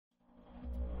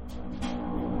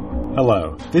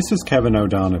Hello, this is Kevin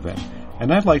O'Donovan,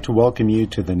 and I'd like to welcome you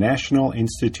to the National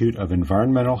Institute of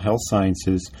Environmental Health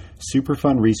Sciences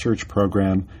Superfund Research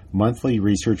Program Monthly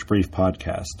Research Brief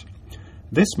podcast.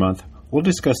 This month, we'll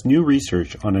discuss new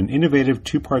research on an innovative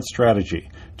two-part strategy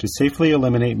to safely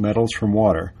eliminate metals from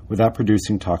water without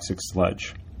producing toxic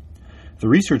sludge. The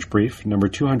research brief, number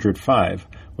 205,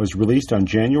 was released on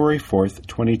January 4th,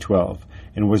 2012,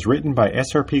 and was written by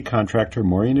SRP contractor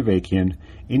Maureen Avakian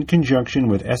in conjunction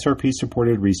with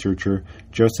SRP-supported researcher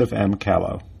Joseph M.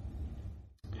 Callow.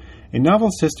 A novel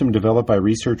system developed by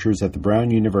researchers at the Brown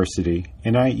University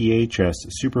NIEHS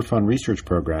Superfund Research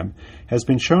Program has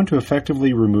been shown to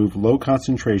effectively remove low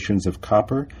concentrations of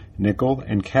copper, nickel,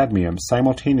 and cadmium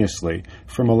simultaneously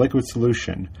from a liquid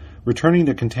solution, returning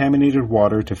the contaminated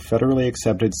water to federally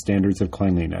accepted standards of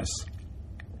cleanliness.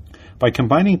 By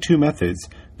combining two methods,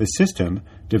 the system,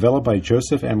 developed by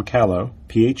Joseph M. Callow,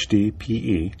 Ph.D.,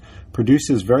 P.E.,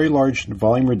 produces very large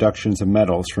volume reductions of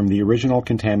metals from the original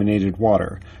contaminated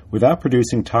water without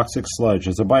producing toxic sludge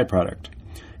as a byproduct.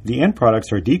 The end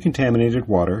products are decontaminated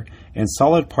water and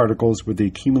solid particles with the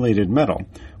accumulated metal,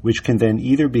 which can then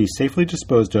either be safely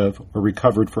disposed of or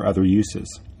recovered for other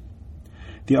uses.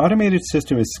 The automated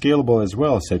system is scalable as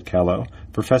well, said Callow,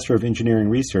 professor of engineering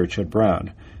research at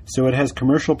Brown, so it has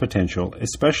commercial potential,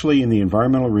 especially in the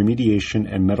environmental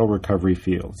remediation and metal recovery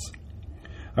fields.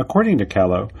 According to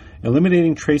Callow,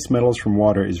 eliminating trace metals from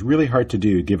water is really hard to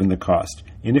do given the cost,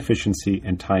 inefficiency,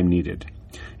 and time needed.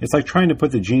 It's like trying to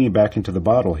put the genie back into the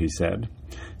bottle, he said.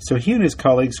 So he and his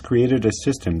colleagues created a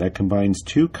system that combines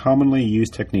two commonly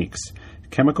used techniques,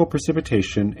 chemical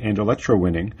precipitation and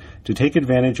electrowinning, to take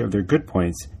advantage of their good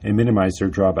points and minimize their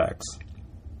drawbacks.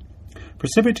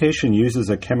 Precipitation uses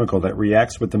a chemical that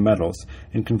reacts with the metals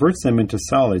and converts them into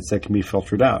solids that can be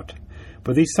filtered out.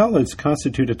 But these solids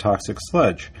constitute a toxic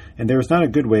sludge, and there is not a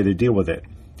good way to deal with it.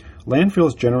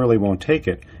 Landfills generally won't take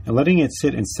it, and letting it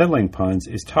sit in settling ponds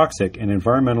is toxic and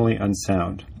environmentally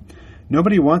unsound.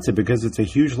 Nobody wants it because it's a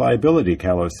huge liability,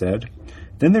 Callow said.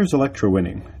 Then there's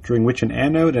electrowinning, during which an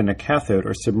anode and a cathode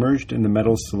are submerged in the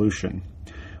metal's solution.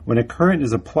 When a current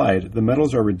is applied, the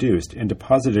metals are reduced and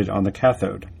deposited on the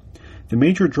cathode. The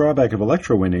major drawback of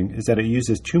electrowinning is that it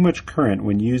uses too much current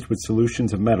when used with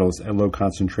solutions of metals at low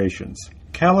concentrations.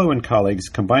 Callow and colleagues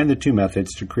combined the two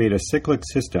methods to create a cyclic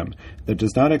system that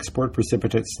does not export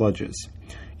precipitate sludges.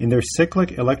 In their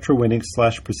cyclic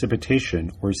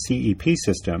electrowinning/precipitation, or CEP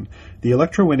system, the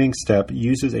electrowinning step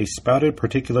uses a spouted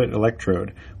particulate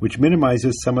electrode, which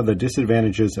minimizes some of the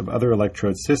disadvantages of other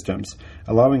electrode systems,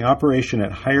 allowing operation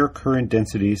at higher current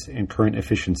densities and current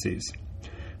efficiencies.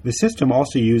 The system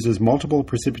also uses multiple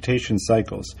precipitation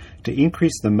cycles to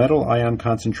increase the metal ion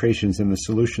concentrations in the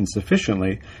solution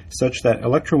sufficiently such that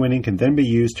electrowinning can then be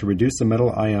used to reduce the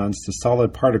metal ions to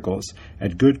solid particles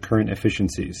at good current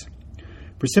efficiencies.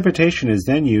 Precipitation is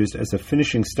then used as a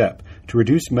finishing step to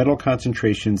reduce metal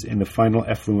concentrations in the final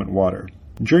effluent water.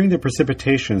 During the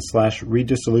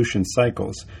precipitation/redissolution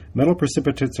cycles, metal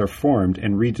precipitates are formed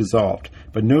and redissolved,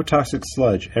 but no toxic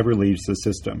sludge ever leaves the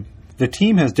system. The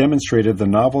team has demonstrated the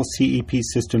novel CEP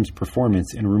system's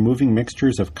performance in removing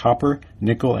mixtures of copper,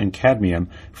 nickel, and cadmium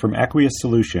from aqueous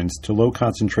solutions to low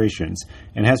concentrations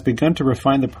and has begun to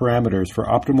refine the parameters for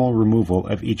optimal removal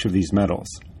of each of these metals.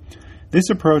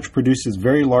 This approach produces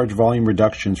very large volume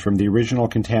reductions from the original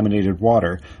contaminated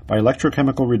water by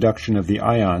electrochemical reduction of the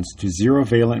ions to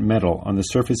zero-valent metal on the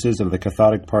surfaces of the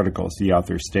cathodic particles, the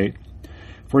authors state.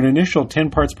 For an initial 10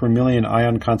 parts per million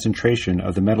ion concentration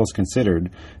of the metals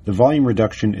considered, the volume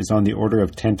reduction is on the order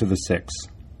of 10 to the 6.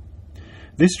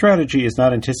 This strategy is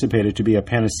not anticipated to be a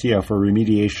panacea for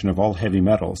remediation of all heavy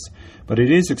metals, but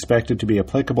it is expected to be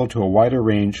applicable to a wider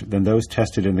range than those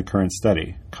tested in the current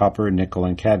study, copper, nickel,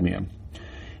 and cadmium.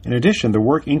 In addition, the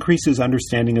work increases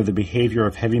understanding of the behavior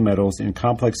of heavy metals in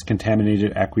complex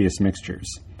contaminated aqueous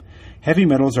mixtures. Heavy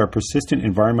metals are persistent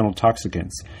environmental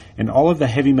toxicants, and all of the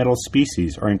heavy metal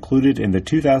species are included in the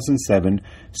 2007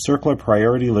 CERCLA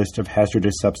priority list of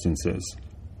hazardous substances.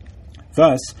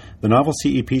 Thus, the novel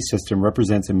CEP system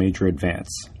represents a major advance.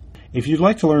 If you'd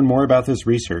like to learn more about this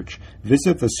research,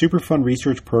 visit the Superfund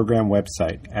Research Program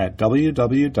website at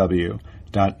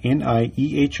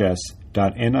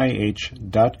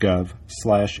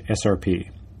www.niehs.nih.gov/SRP.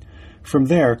 From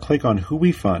there, click on Who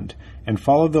We Fund and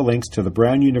follow the links to the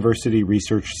Brown University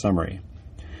Research Summary.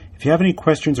 If you have any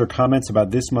questions or comments about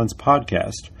this month's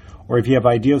podcast, or if you have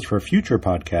ideas for future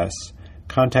podcasts,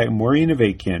 contact Maureen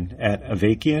Avakian at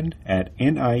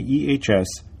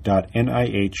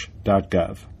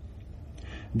avakian@niehs.nih.gov.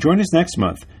 Join us next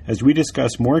month as we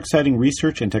discuss more exciting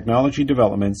research and technology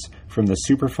developments from the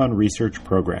Superfund Research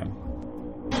Program.